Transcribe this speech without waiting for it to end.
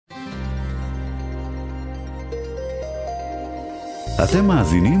אתם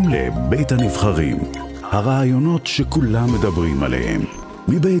מאזינים לבית הנבחרים, הרעיונות שכולם מדברים עליהם,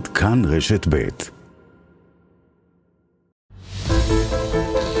 מבית כאן רשת בית.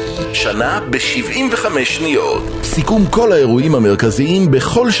 שנה ב-75 שניות. סיכום כל האירועים המרכזיים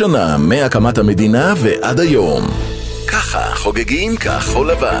בכל שנה מהקמת המדינה ועד היום. ככה חוגגים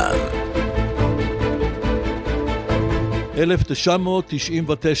כחול לבן.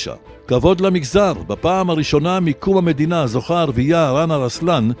 1999. כבוד למגזר. בפעם הראשונה מקום המדינה זוכה ערבייה רנה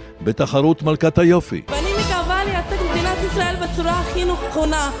רסלן בתחרות מלכת היופי. ואני מקווה לייצג מדינת ישראל בצורה הכי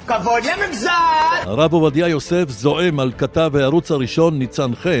נכונה. כבוד למגזר! הרב עובדיה יוסף זועם על כתב הערוץ הראשון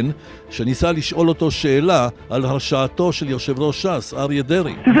ניצן חן, שניסה לשאול אותו שאלה על הרשעתו של יושב ראש ש"ס אריה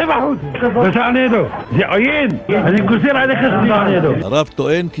דרעי. זה בחוץ, ותענה לו, זה עוין, אני גוזר עליך שתענה לו. הרב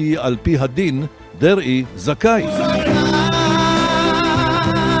טוען כי על פי הדין דרעי זכאי.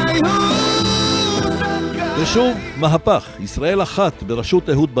 ושוב, מהפך. ישראל אחת בראשות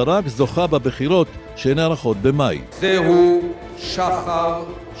אהוד ברק זוכה בבחירות שנערכות במאי. זהו שחר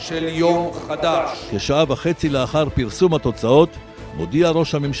של יום חדש. כשעה וחצי לאחר פרסום התוצאות, מודיע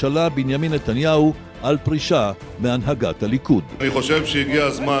ראש הממשלה בנימין נתניהו על פרישה מהנהגת הליכוד. אני חושב שהגיע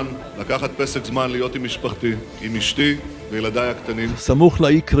הזמן לקחת פסק זמן להיות עם משפחתי, עם אשתי וילדיי הקטנים. סמוך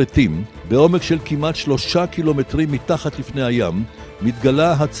לאי קרטים, בעומק של כמעט 3 קילומטרים מתחת לפני הים,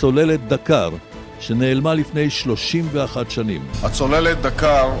 מתגלה הצוללת דקר, שנעלמה לפני 31 שנים. הצוללת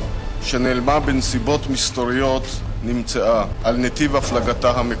דקר, שנעלמה בנסיבות מסתוריות, נמצאה על נתיב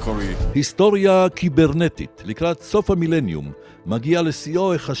הפלגתה המקורי. היסטוריה קיברנטית. לקראת סוף המילניום מגיע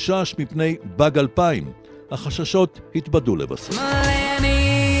לשיאו החשש מפני באג 2000. החששות התבדו לבסוף.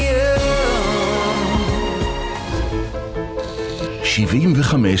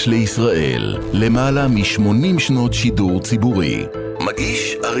 75 לישראל, למעלה מ-80 שנות שידור ציבורי.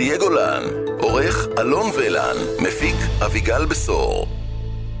 מגיש אריה גולן, עורך אלון ולן, מפיק אביגל בסור.